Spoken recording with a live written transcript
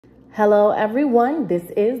Hello everyone,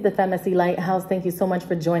 this is the FEMACY'S Lighthouse. Thank you so much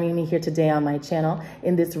for joining me here today on my channel.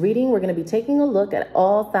 In this reading, we're going to be taking a look at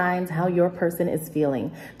all signs how your person is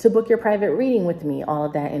feeling. To book your private reading with me, all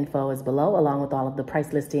of that info is below, along with all of the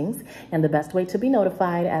price listings. And the best way to be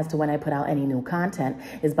notified as to when I put out any new content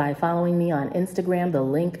is by following me on Instagram. The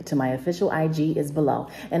link to my official IG is below.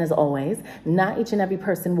 And as always, not each and every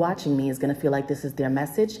person watching me is going to feel like this is their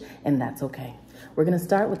message, and that's okay. We're going to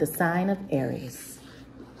start with the sign of Aries.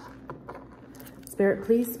 Spirit,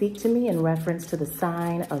 please speak to me in reference to the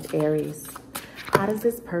sign of Aries. How does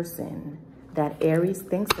this person that Aries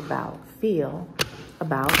thinks about feel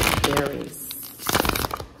about Aries?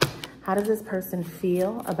 How does this person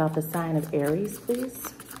feel about the sign of Aries,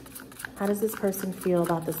 please? How does this person feel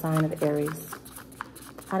about the sign of Aries?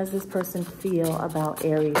 How does this person feel about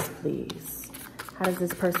Aries, please? How does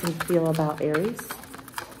this person feel about Aries?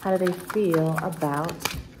 How do they feel about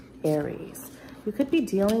Aries? You could be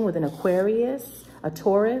dealing with an Aquarius, a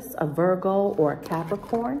Taurus, a Virgo, or a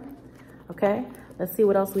Capricorn. Okay, let's see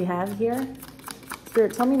what else we have here.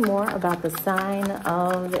 Spirit, tell me more about the sign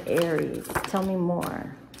of Aries. Tell me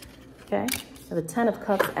more. Okay, the 10 of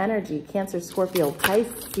Cups energy, Cancer, Scorpio,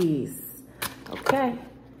 Pisces. Okay,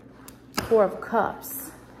 4 of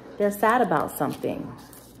Cups. They're sad about something,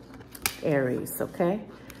 Aries, okay?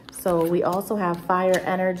 So we also have fire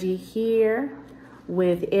energy here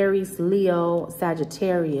with Aries, Leo,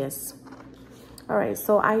 Sagittarius. All right,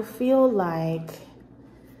 so I feel like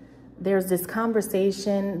there's this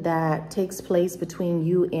conversation that takes place between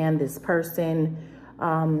you and this person.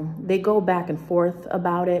 They go back and forth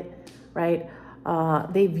about it, right?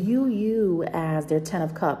 They view you as their 10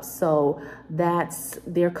 of Cups, so that's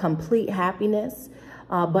their complete happiness.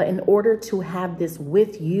 But in order to have this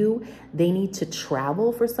with you, they need to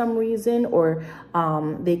travel for some reason, or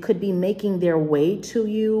they could be making their way to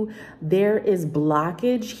you. There is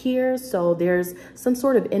blockage here, so there's some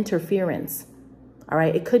sort of interference. All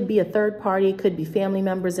right, it could be a third party, it could be family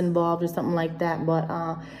members involved or something like that. But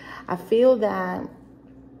I feel that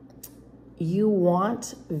you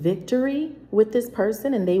want victory with this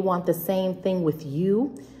person and they want the same thing with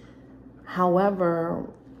you. However,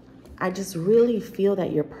 I just really feel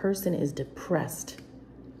that your person is depressed,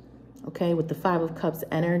 okay, with the 5 of Cups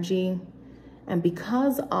energy. And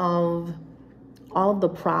because of all of the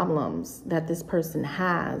problems that this person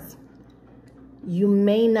has, you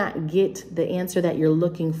may not get the answer that you're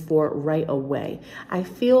looking for right away. I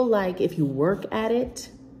feel like if you work at it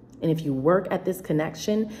and if you work at this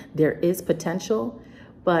connection, there is potential.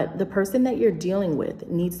 But the person that you're dealing with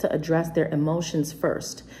needs to address their emotions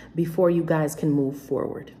first before you guys can move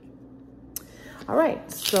forward. All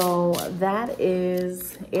right, so that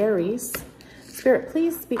is Aries. Spirit,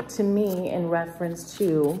 please speak to me in reference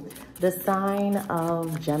to the sign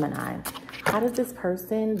of Gemini. How does this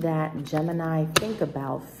person that Gemini think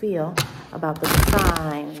about, feel about the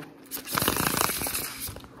sign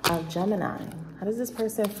of Gemini? How does this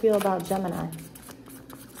person feel about Gemini?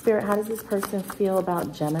 Spirit, how does this person feel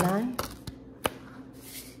about Gemini?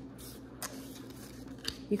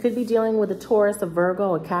 You could be dealing with a Taurus, a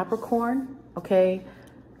Virgo, a Capricorn. Okay,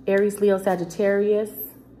 Aries, Leo, Sagittarius,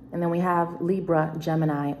 and then we have Libra,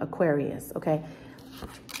 Gemini, Aquarius, okay?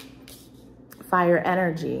 Fire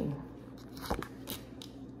energy,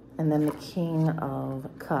 and then the King of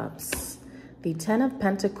Cups. The 10 of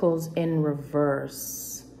Pentacles in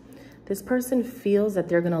reverse. This person feels that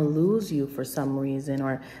they're gonna lose you for some reason,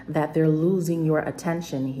 or that they're losing your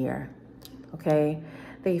attention here, okay?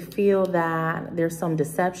 They feel that there's some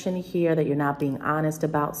deception here, that you're not being honest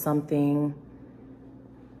about something.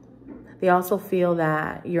 They also feel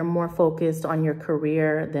that you're more focused on your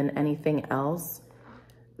career than anything else.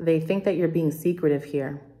 They think that you're being secretive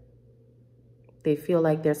here. They feel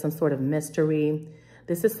like there's some sort of mystery.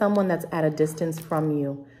 This is someone that's at a distance from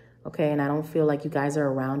you, okay? And I don't feel like you guys are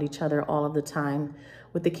around each other all of the time.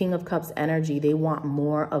 With the King of Cups energy, they want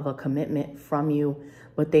more of a commitment from you,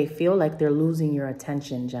 but they feel like they're losing your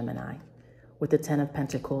attention, Gemini, with the 10 of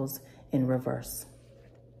Pentacles in reverse.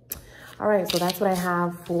 All right, so that's what I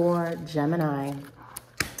have for Gemini.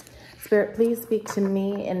 Spirit, please speak to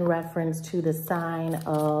me in reference to the sign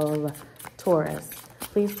of Taurus.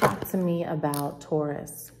 Please talk to me about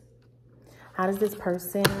Taurus. How does this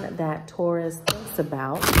person that Taurus thinks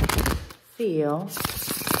about feel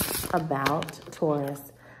about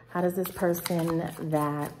Taurus? How does this person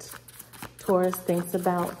that Taurus thinks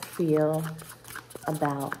about feel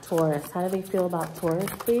about Taurus? How do they feel about Taurus,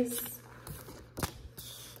 please?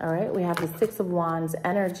 All right, we have the 6 of Wands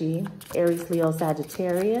energy, Aries, Leo,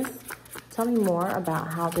 Sagittarius. Tell me more about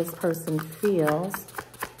how this person feels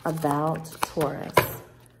about Taurus.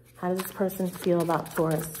 How does this person feel about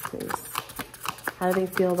Taurus, please? How do they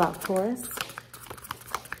feel about Taurus?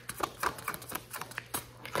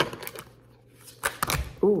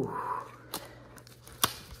 Ooh.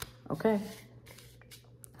 Okay.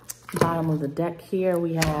 Bottom of the deck here,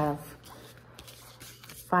 we have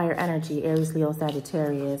fire energy, Aries, Leo,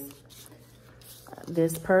 Sagittarius.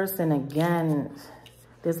 This person, again,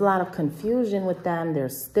 there's a lot of confusion with them. They're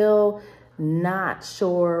still not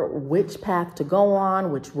sure which path to go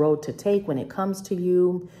on, which road to take when it comes to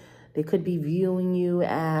you. They could be viewing you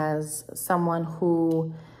as someone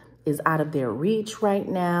who is out of their reach right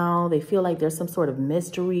now. They feel like there's some sort of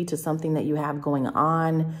mystery to something that you have going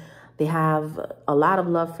on. They have a lot of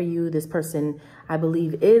love for you. This person, I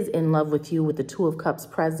believe, is in love with you with the Two of Cups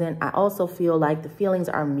present. I also feel like the feelings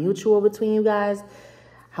are mutual between you guys.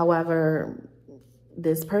 However,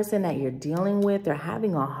 this person that you're dealing with, they're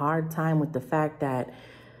having a hard time with the fact that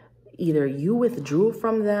either you withdrew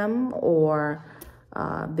from them or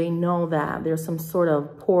they know that there's some sort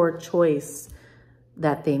of poor choice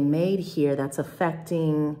that they made here that's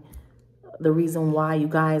affecting the reason why you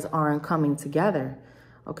guys aren't coming together.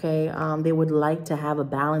 Okay, they would like to have a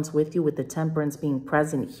balance with you with the Temperance being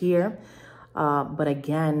present here. But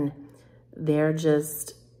again, they're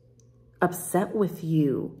just upset with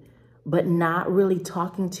you, but not really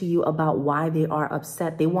talking to you about why they are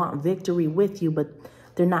upset. They want victory with you, but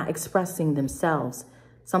they're not expressing themselves.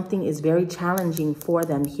 Something is very challenging for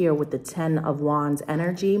them here with the 10 of Wands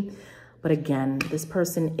energy. But again, this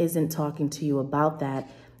person isn't talking to you about that.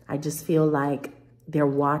 I just feel like they're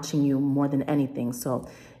watching you more than anything. So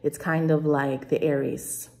it's kind of like the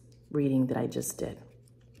Aries reading that I just did.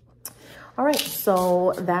 All right,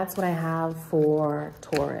 so that's what I have for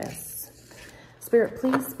Taurus. Spirit,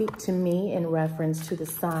 please speak to me in reference to the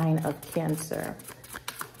sign of Cancer.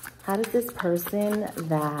 How does this person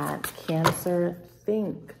that Cancer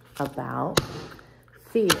think about,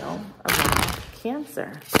 feel about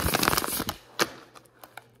Cancer?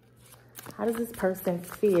 How does this person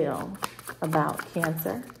feel about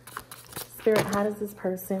Cancer? Spirit, how does this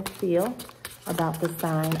person feel about the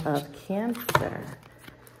sign of Cancer?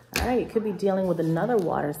 All right, you could be dealing with another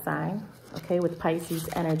water sign, okay, with Pisces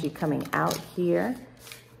energy coming out here.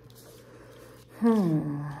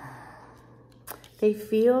 They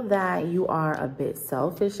feel that you are a bit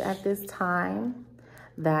selfish at this time,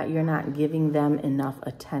 that you're not giving them enough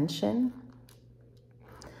attention,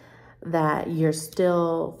 that you're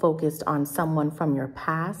still focused on someone from your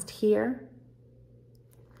past here.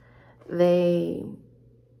 They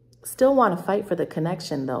still want to fight for the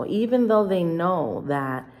connection though, even though they know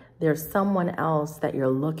that there's someone else that you're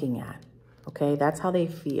looking at. Okay, that's how they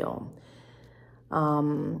feel.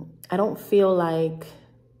 I don't feel like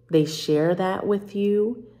they share that with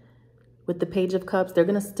you. With the Page of Cups, they're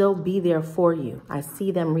going to still be there for you. I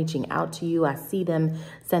see them reaching out to you. I see them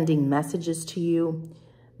sending messages to you.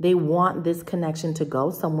 They want this connection to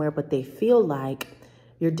go somewhere, but they feel like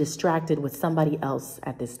you're distracted with somebody else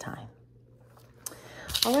at this time.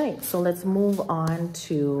 All right, so let's move on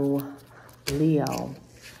to Leo.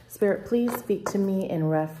 Spirit, please speak to me in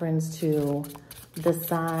reference to the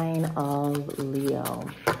sign of Leo.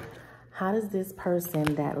 How does this person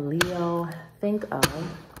that Leo think of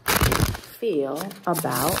feel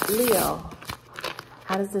about Leo?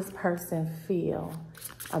 How does this person feel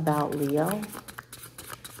about Leo?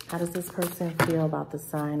 How does this person feel about the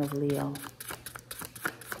sign of Leo?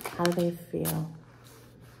 How do they feel?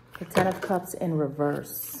 The 10 of Cups in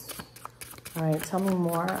reverse. All right, tell me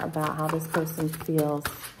more about how this person feels.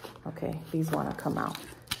 Okay, these want to come out.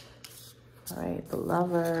 All right, the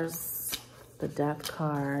Lovers, the Death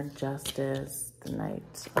card, Justice, the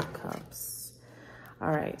Knight of Cups.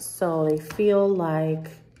 All right, so they feel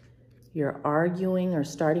like you're arguing or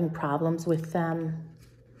starting problems with them,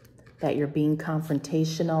 that you're being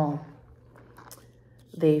confrontational.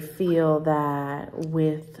 They feel that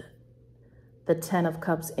with the 10 of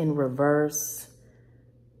Cups in reverse,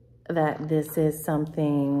 that this is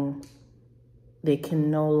something they can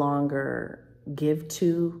no longer give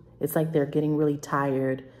to. It's like they're getting really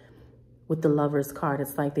tired with the Lovers card.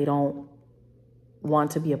 It's like they don't want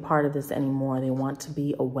to be a part of this anymore. They want to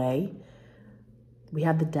be away. We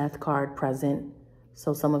have the Death card present.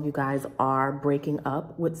 So some of you guys are breaking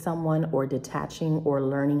up with someone or detaching or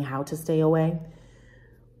learning how to stay away.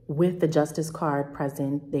 With the Justice card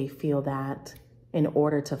present, they feel that in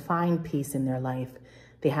order to find peace in their life,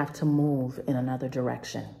 they have to move in another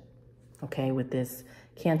direction. Okay, with this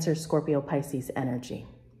Cancer, Scorpio, Pisces energy.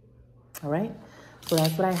 All right, so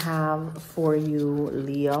that's what I have for you,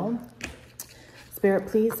 Leo. Spirit,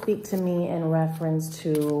 please speak to me in reference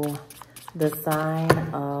to the sign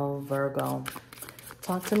of Virgo.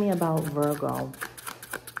 Talk to me about Virgo.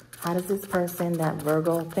 How does this person that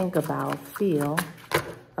Virgo think about, feel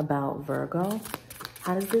about Virgo?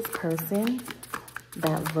 How does this person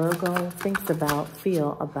that Virgo thinks about,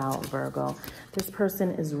 feel about Virgo? This person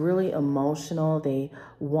is really emotional. They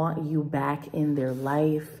want you back in their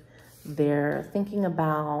life. They're thinking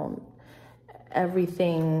about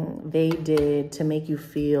everything they did to make you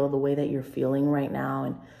feel the way that you're feeling right now.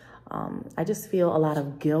 And I just feel a lot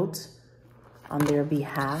of guilt on their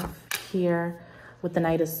behalf here. With the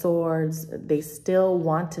Knight of Swords, they still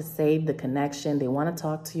want to save the connection. They want to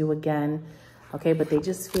talk to you again, okay? But they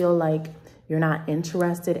just feel like you're not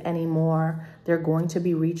interested anymore. They're going to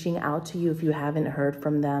be reaching out to you if you haven't heard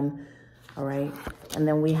from them, all right? And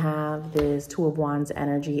then we have this Two of Wands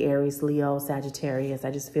energy, Aries, Leo, Sagittarius.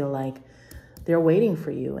 I just feel like they're waiting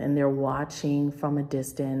for you, and they're watching from a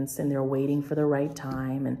distance, and they're waiting for the right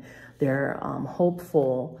time, and they're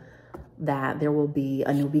hopeful that there will be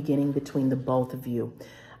a new beginning between the both of you.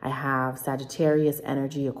 I have Sagittarius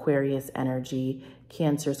energy, Aquarius energy,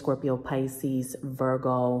 Cancer, Scorpio, Pisces,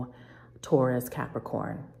 Virgo, Taurus,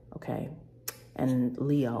 Capricorn, okay? And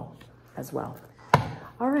Leo as well.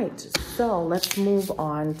 All right, so let's move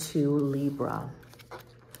on to Libra.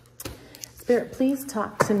 Spirit, please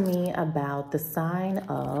talk to me about the sign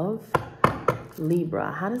of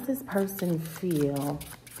Libra. How does this person feel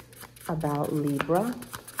about Libra?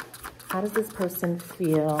 How does this person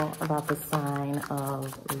feel about the sign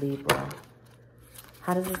of Libra?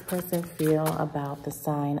 How does this person feel about the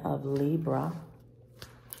sign of Libra?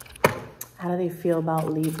 How do they feel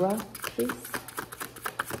about Libra, please?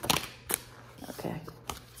 Okay.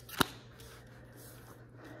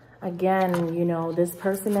 Again, you know, this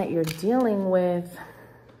person that you're dealing with,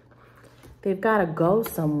 they've got to go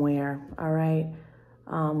somewhere, all right?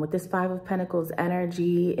 With this Five of Pentacles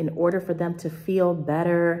energy, in order for them to feel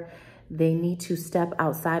better, they need to step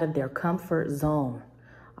outside of their comfort zone,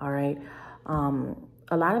 all right?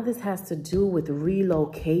 A lot of this has to do with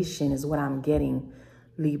relocation is what I'm getting,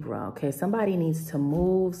 Libra, okay? Somebody needs to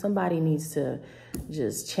move. Somebody needs to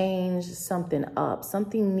just change something up.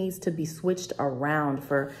 Something needs to be switched around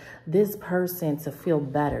for this person to feel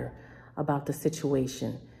better about the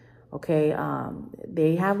situation, okay?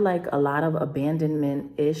 They have like a lot of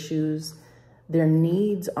abandonment issues. Their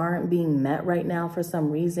needs aren't being met right now for some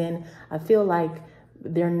reason. I feel like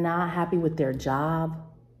they're not happy with their job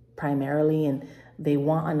primarily, and they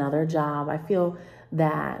want another job. I feel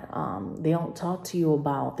that they don't talk to you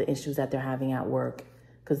about the issues that they're having at work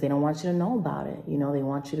because they don't want you to know about it. You know, they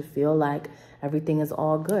want you to feel like everything is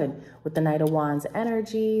all good. With the Knight of Wands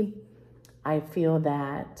energy, I feel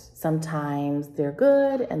that sometimes they're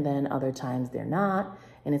good and then other times they're not.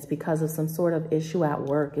 And it's because of some sort of issue at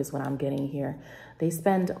work is what I'm getting here. They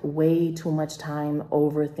spend way too much time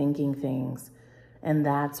overthinking things. And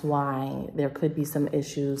that's why there could be some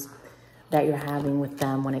issues that you're having with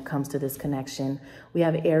them when it comes to this connection. We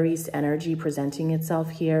have Aries energy presenting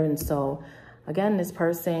itself here. And so, again, this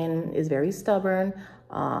person is very stubborn.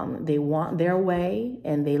 They want their way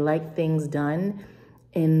and they like things done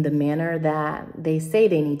in the manner that they say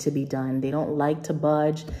they need to be done. They don't like to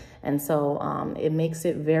budge. And so it makes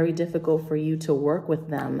it very difficult for you to work with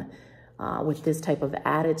them with this type of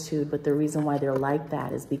attitude. But the reason why they're like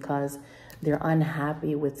that is because they're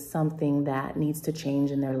unhappy with something that needs to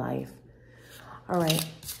change in their life. All right,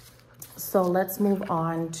 so let's move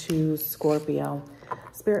on to Scorpio.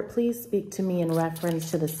 Spirit, please speak to me in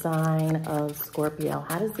reference to the sign of Scorpio.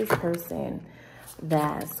 How does this person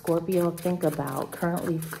that Scorpio think about,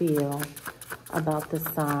 currently feel about the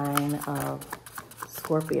sign of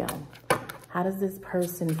Scorpio? How does this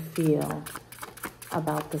person feel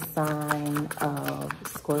about the sign of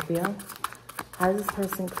Scorpio? How does this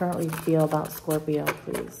person currently feel about Scorpio,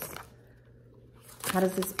 please? How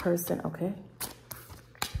does this person, okay.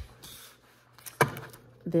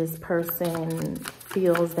 This person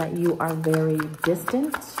feels that you are very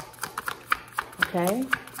distant, okay?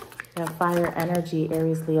 You have fire energy,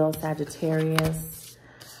 Aries, Leo, Sagittarius.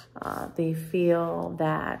 They feel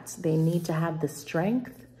that they need to have the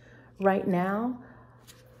strength right now.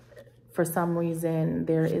 For some reason,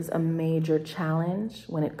 there is a major challenge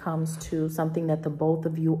when it comes to something that the both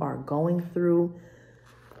of you are going through.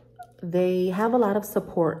 They have a lot of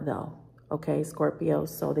support though, okay, Scorpio?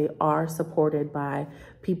 So they are supported by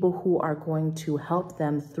people who are going to help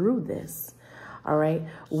them through this, all right?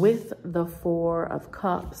 With the Four of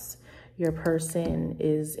Cups, your person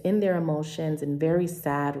is in their emotions and very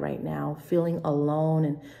sad right now, feeling alone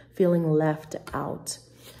and feeling left out,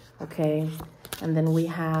 okay? And then we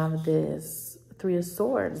have this Three of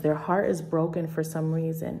Swords. Their heart is broken for some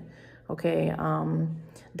reason, okay?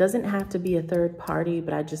 Doesn't have to be a third party,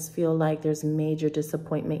 but I just feel like there's major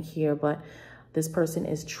disappointment here. But this person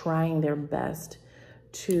is trying their best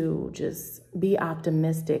to just be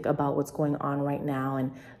optimistic about what's going on right now.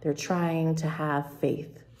 And they're trying to have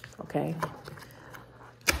faith, okay?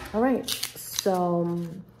 All right, so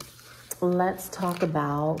let's talk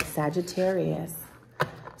about Sagittarius.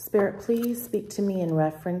 Spirit, please speak to me in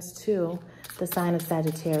reference to the sign of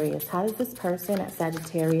Sagittarius. How does this person at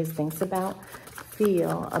Sagittarius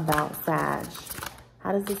feel about Sag?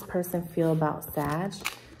 How does this person feel about Sag?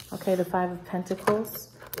 Okay, the Five of Pentacles,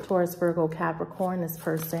 Taurus, Virgo, Capricorn. This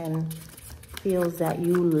person feels that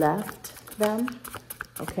you left them.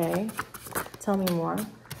 Okay, tell me more.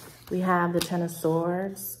 We have the Ten of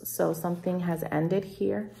Swords. So something has ended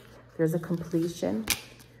here. There's a completion.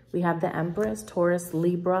 We have the Empress, Taurus,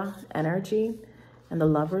 Libra energy, and the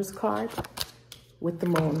Lover's card with the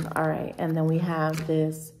Moon. All right, and then we have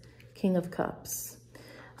this King of Cups.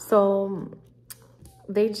 So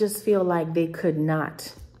they just feel like they could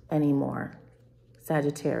not anymore.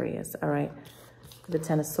 Sagittarius, all right? The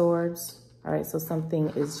Ten of Swords, all right? So something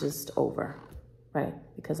is just over, right?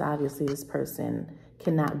 Because obviously this person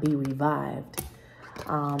cannot be revived.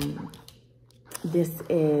 This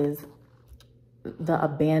is the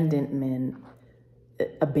abandonment.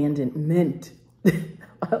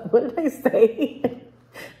 What did I say?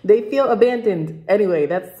 They feel abandoned. Anyway,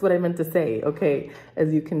 that's what I meant to say, okay?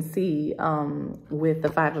 As you can see with the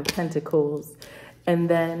Five of Pentacles and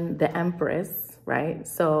then the Empress, right?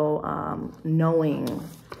 So knowing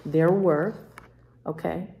their worth,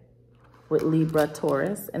 okay, with Libra,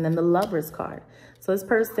 Taurus, and then the Lover's card. So this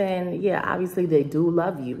person, yeah, obviously they do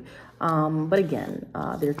love you. But again,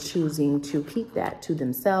 they're choosing to keep that to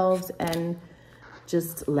themselves and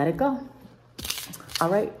just let it go. All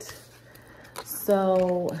right.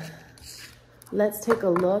 So let's take a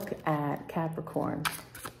look at Capricorn.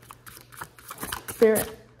 Spirit,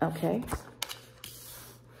 okay.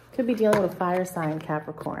 Could be dealing with a fire sign,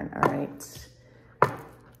 Capricorn, all right.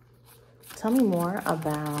 Tell me more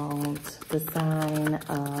about the sign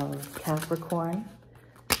of Capricorn.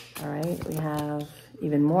 All right, we have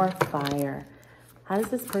even more fire. How does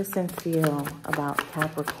this person feel about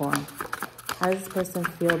Capricorn? How does this person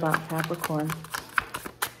feel about Capricorn?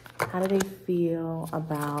 How do they feel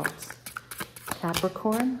about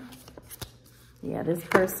Capricorn? Yeah, this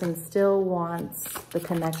person still wants the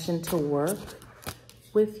connection to work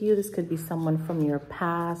with you. This could be someone from your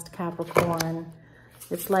past, Capricorn.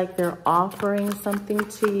 It's like they're offering something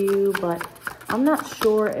to you, but I'm not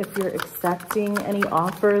sure if you're accepting any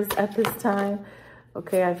offers at this time.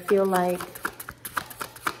 Okay, I feel like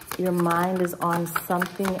your mind is on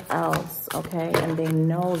something else, okay? And they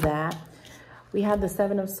know that. We have the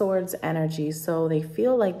Seven of Swords energy, so they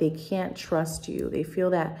feel like they can't trust you. They feel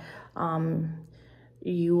that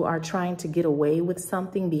you are trying to get away with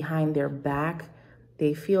something behind their back.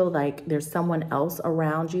 They feel like there's someone else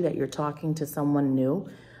around you, that you're talking to someone new,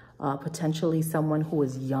 potentially someone who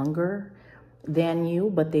is younger than you,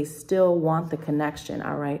 but they still want the connection,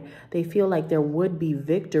 all right? They feel like there would be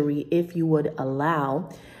victory if you would allow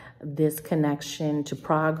this connection to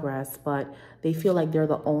progress, but they feel like they're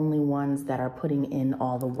the only ones that are putting in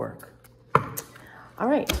all the work. All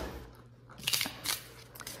right.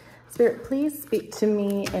 Spirit, please speak to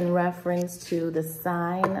me in reference to the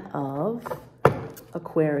sign of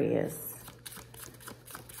Aquarius.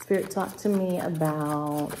 Spirit, talk to me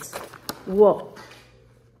about, whoa,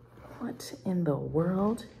 what in the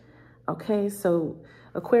world? Okay, so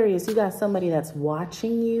Aquarius, you got somebody that's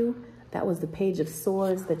watching you. That was the Page of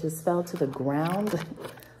Swords that just fell to the ground.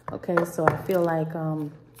 Okay, so I feel like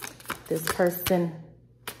this person,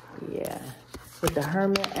 yeah, with the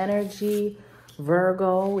Hermit energy,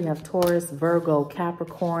 Virgo, we have Taurus, Virgo,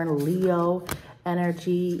 Capricorn, Leo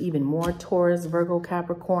energy, even more Taurus, Virgo,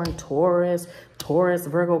 Capricorn, Taurus,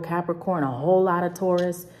 Virgo, Capricorn, a whole lot of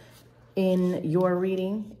Taurus in your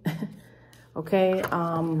reading. Okay,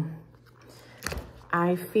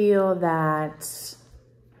 I feel that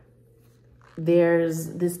there's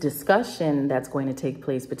this discussion that's going to take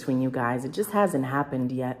place between you guys. It just hasn't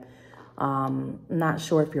happened yet. Not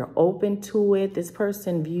sure if you're open to it. This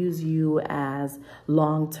person views you as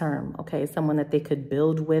long-term, okay? Someone that they could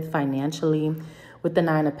build with financially. With the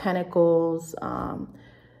Nine of Pentacles,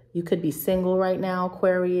 you could be single right now,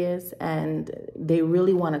 Aquarius, and they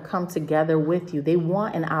really want to come together with you. They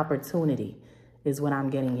want an opportunity, is what I'm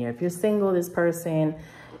getting here. If you're single, this person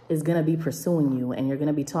is going to be pursuing you, and you're going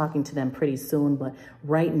to be talking to them pretty soon. But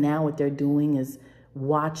right now, what they're doing is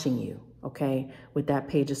watching you, okay? With that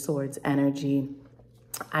Page of Swords energy,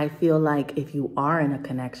 I feel like if you are in a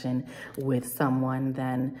connection with someone,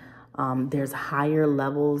 then There's higher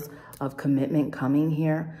levels of commitment coming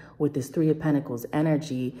here with this Three of Pentacles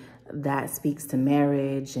energy that speaks to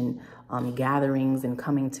marriage and gatherings and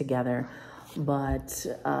coming together. But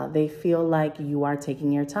they feel like you are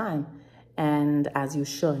taking your time, and as you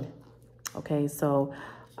should. Okay, so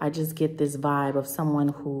I just get this vibe of someone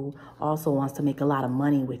who also wants to make a lot of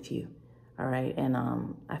money with you. All right, and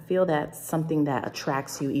I feel that's something that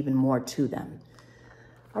attracts you even more to them.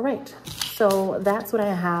 All right, so that's what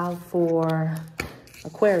I have for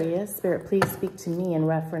Aquarius. Spirit, please speak to me in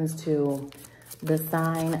reference to the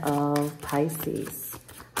sign of Pisces.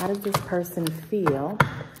 How does this person feel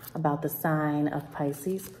about the sign of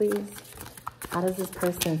Pisces, please? How does this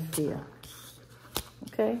person feel?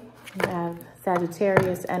 Okay, we have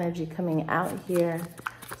Sagittarius energy coming out here.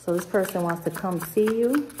 So this person wants to come see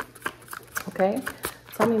you. Okay,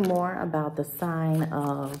 tell me more about the sign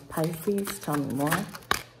of Pisces. Tell me more.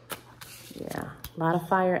 Yeah, a lot of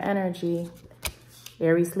fire energy.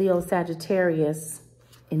 Aries, Leo, Sagittarius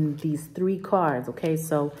in these three cards. Okay,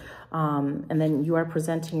 so, and then you are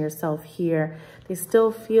presenting yourself here. They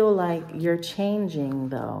still feel like you're changing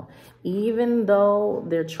though. Even though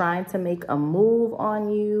they're trying to make a move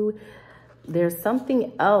on you, there's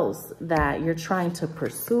something else that you're trying to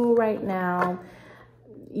pursue right now.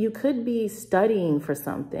 You could be studying for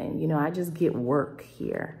something. You know, I just get work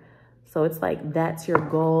here. So it's like that's your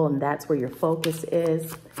goal and that's where your focus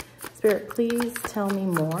is. Spirit, please tell me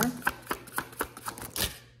more.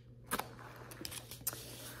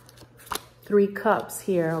 Three Cups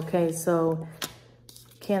here. Okay, so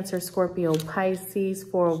Cancer, Scorpio, Pisces,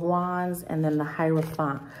 Four of Wands, and then the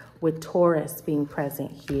Hierophant with Taurus being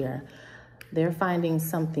present here. They're finding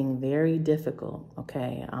something very difficult,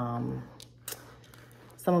 okay?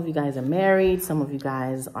 Some of you guys are married, some of you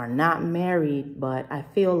guys are not married, but I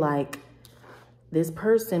feel like this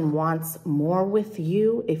person wants more with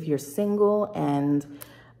you if you're single, and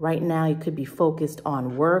right now you could be focused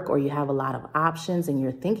on work, or you have a lot of options and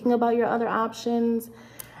you're thinking about your other options.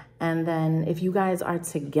 And then if you guys are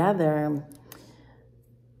together,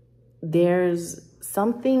 there's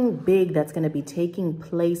something big that's going to be taking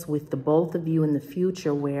place with the both of you in the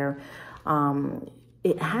future where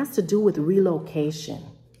it has to do with relocation.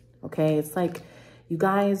 Okay, it's like you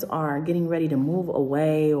guys are getting ready to move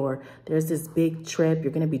away, or there's this big trip,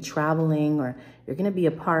 you're going to be traveling, or you're going to be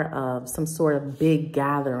a part of some sort of big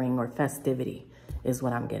gathering or festivity is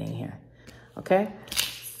what I'm getting here. Okay,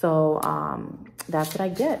 so that's what I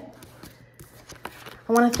get.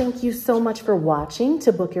 I want to thank you so much for watching.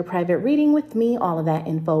 To book your private reading with me, all of that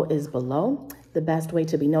info is below. The best way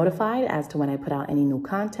to be notified as to when I put out any new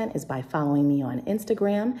content is by following me on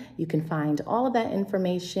Instagram. You can find all of that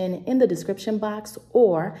information in the description box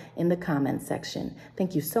or in the comment section.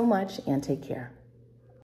 Thank you so much and take care.